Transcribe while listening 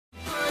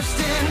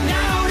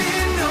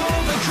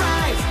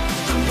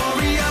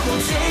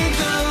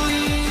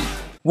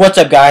What's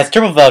up, guys?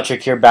 Triple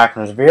Veltrick here, back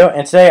in this video,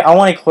 and today I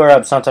want to clear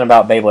up something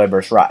about Beyblade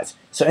Burst Rise.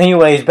 So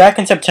anyways, back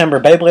in September,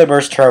 Beyblade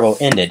Burst Turbo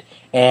ended,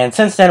 and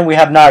since then we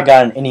have not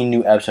gotten any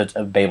new episodes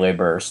of Beyblade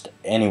Burst.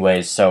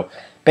 Anyways, so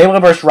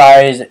Beyblade Burst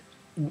Rise,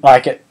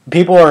 like,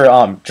 people are,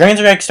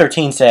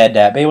 DrainSRX13 said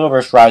that Beyblade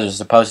Burst Rise was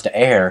supposed to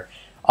air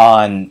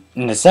in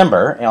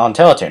December on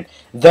Teletoon,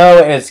 though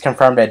it's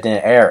confirmed that it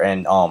didn't air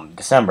in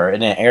December. It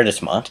didn't air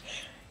this month.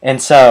 And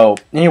so,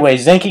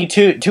 anyways, Zenki,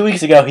 two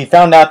weeks ago, he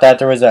found out that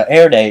there was an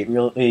air date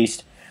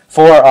released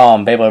for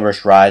Beyblade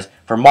Burst Rise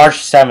for March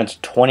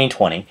 7th,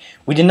 2020.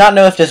 We did not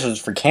know if this was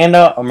for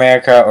Canada,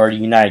 America, or the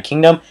United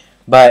Kingdom,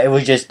 but it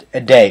was just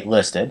a date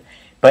listed.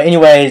 But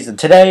anyways,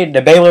 today,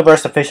 the Beyblade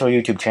Burst official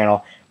YouTube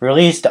channel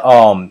released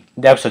the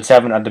episode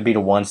 7 of the Beta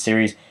 1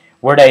 series,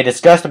 where they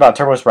discussed about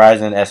Turbo Burst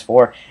Rise and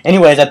S4.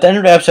 Anyways, at the end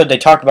of the episode, they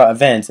talked about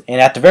events,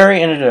 and at the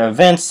very end of the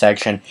events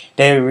section,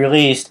 they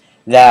released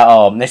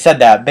that they said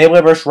that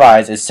Beyblade Burst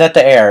Rise is set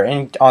to air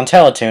on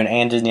Teletoon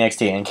and Disney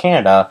XD in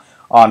Canada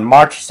on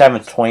March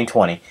 7th,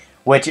 2020.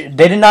 Which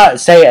they did not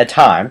say a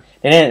time.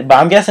 They didn't, but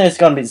I'm guessing it's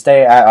going to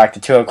stay at like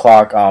the 2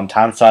 o'clock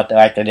time slot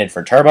like they did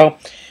for Turbo.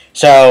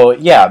 So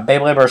yeah,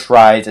 Beyblade Burst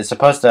Rise is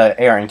supposed to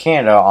air in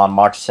Canada on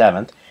March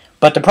 7th.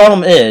 But the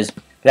problem is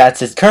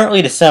that it's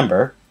currently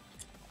December,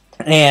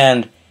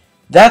 and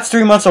that's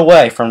 3 months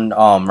away from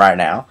right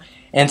now.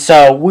 And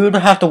so we would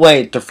have to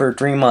wait for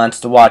 3 months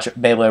to watch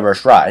Beyblade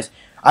Burst Rise.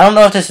 I don't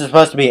know if this is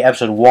supposed to be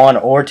episode 1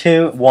 or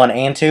 2, 1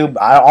 and 2.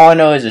 But all I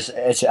know is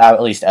it's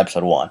at least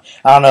episode 1.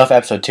 I don't know if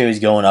episode 2 is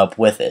going up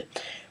with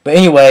it. But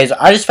anyways,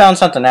 I just found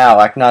something out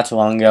like not too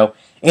long ago.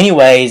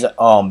 Anyways,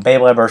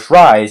 Beyblade Burst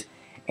Rise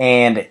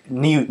and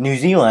New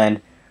Zealand,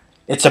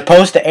 it's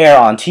supposed to air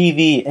on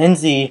TV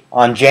NZ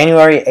on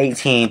January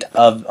 18th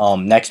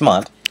of next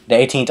month. The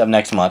 18th of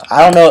next month.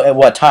 I don't know at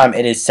what time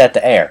it is set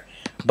to air,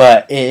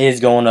 but it is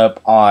going up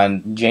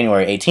on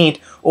January 18th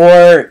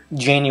or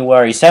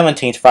January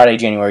 17th, Friday,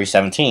 January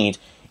 17th,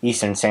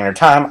 Eastern Standard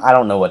Time. I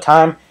don't know what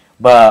time,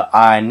 but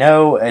I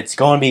know it's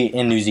going to be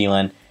in New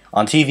Zealand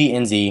on TV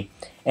NZ,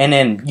 and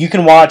then you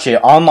can watch it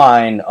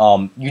online.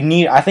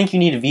 I think you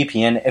need a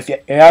VPN. If you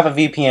have a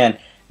VPN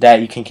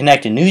that you can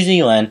connect to New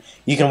Zealand,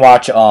 you can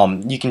watch.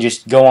 You can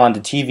just go on to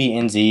TV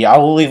NZ. I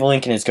will leave a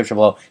link in the description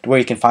below to where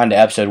you can find the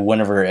episode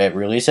whenever it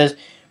releases.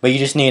 But you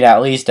just need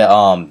at least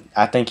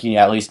I think you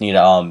at least need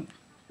a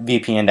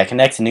VPN that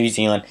connects to New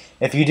Zealand.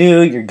 If you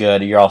do, you're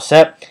good. You're all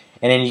set.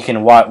 And then you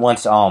can watch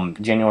once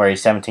January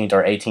 17th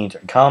or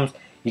 18th comes,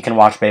 you can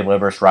watch Beyblade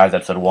Burst Rise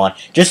episode 1.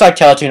 Just like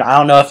Teletoon, I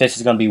don't know if this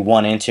is going to be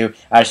 1 and 2.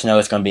 I just know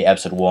it's going to be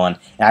episode 1.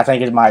 And I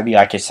think it might be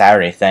like a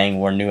Saturday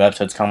thing where new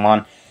episodes come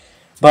on.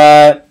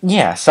 But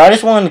yeah, so I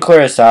just wanted to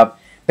clear this up.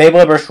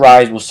 Beyblade Burst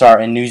Rise will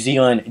start in New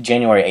Zealand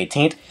January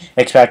 18th.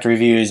 Expect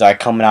reviews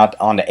coming out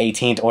on the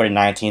 18th or the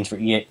 19th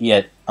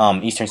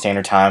for Eastern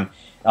Standard Time,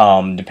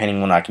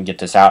 depending when I can get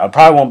this out. It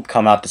probably won't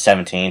come out the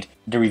 17th.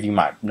 The review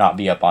might not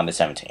be up on the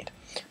 17th,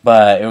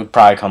 but it would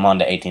probably come on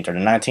the 18th or the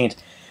 19th.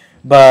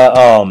 But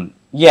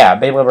yeah,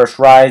 Beyblade Burst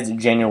Rise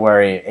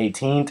January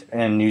 18th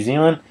in New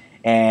Zealand,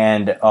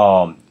 and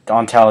on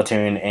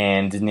Teletoon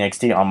and Disney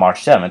XD on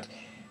March 7th.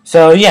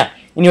 So yeah.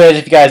 Anyways,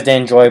 if you guys did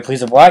enjoy,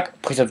 please leave a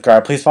like, please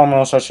subscribe, please follow me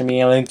on social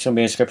media, links will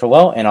be in the description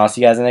below, and I'll see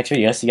you guys in the next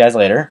video. See you guys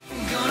later.